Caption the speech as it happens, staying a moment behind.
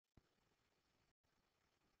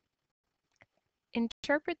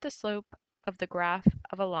Interpret the slope of the graph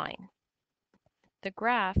of a line. The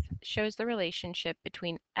graph shows the relationship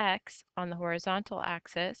between x on the horizontal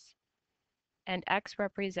axis, and x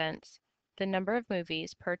represents the number of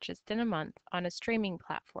movies purchased in a month on a streaming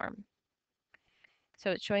platform.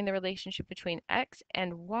 So it's showing the relationship between x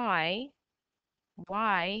and y.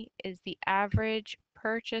 Y is the average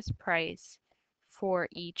purchase price for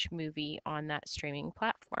each movie on that streaming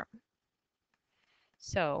platform.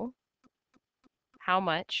 So, how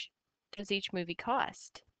much does each movie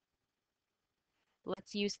cost?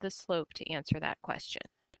 Let's use the slope to answer that question.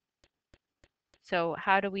 So,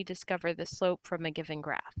 how do we discover the slope from a given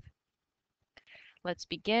graph? Let's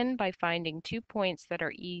begin by finding 2 points that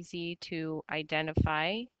are easy to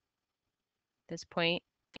identify. This point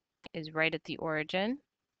is right at the origin,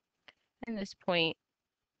 and this point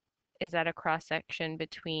is at a cross-section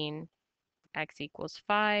between x equals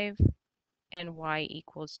 5 and y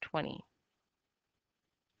equals 20.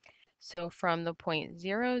 So from the point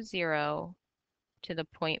 0, 0 to the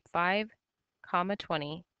point 5, comma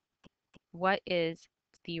 20, what is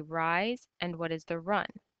the rise and what is the run?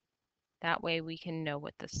 That way we can know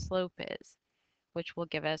what the slope is, which will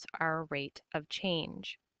give us our rate of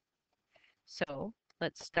change. So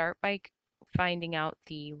let's start by finding out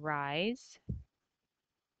the rise,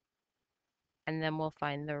 and then we'll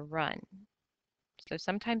find the run. So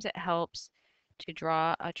sometimes it helps to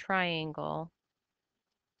draw a triangle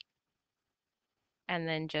and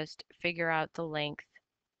then just figure out the length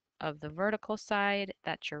of the vertical side.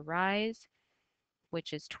 That's your rise,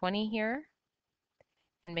 which is 20 here.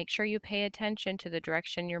 And make sure you pay attention to the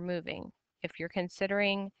direction you're moving. If you're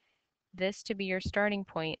considering this to be your starting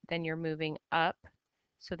point, then you're moving up.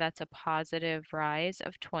 So that's a positive rise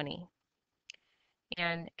of 20.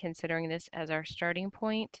 And considering this as our starting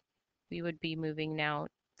point, we would be moving now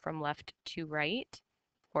from left to right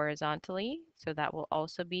horizontally. So that will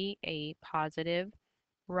also be a positive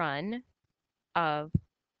run of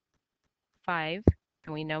 5.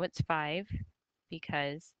 And we know it's 5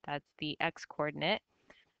 because that's the x coordinate,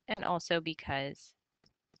 and also because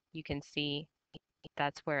you can see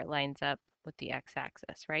that's where it lines up with the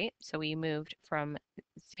x-axis, right? So we moved from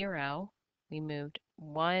 0, we moved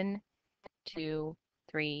 1, 2,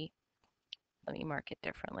 3. Let me mark it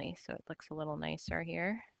differently so it looks a little nicer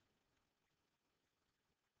here.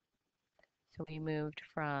 So we moved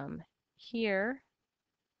from here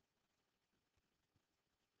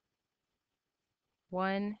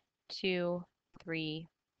 1, 2, 3,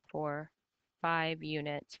 4, 5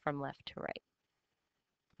 units from left to right,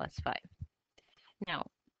 plus 5. Now,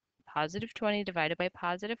 positive 20 divided by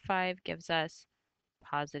positive 5 gives us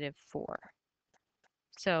positive 4.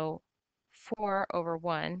 So 4 over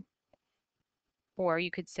 1, or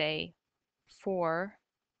you could say $4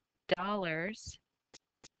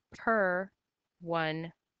 per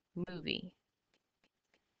one movie,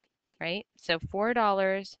 right? So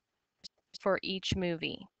 $4 for each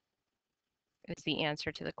movie is the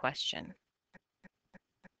answer to the question.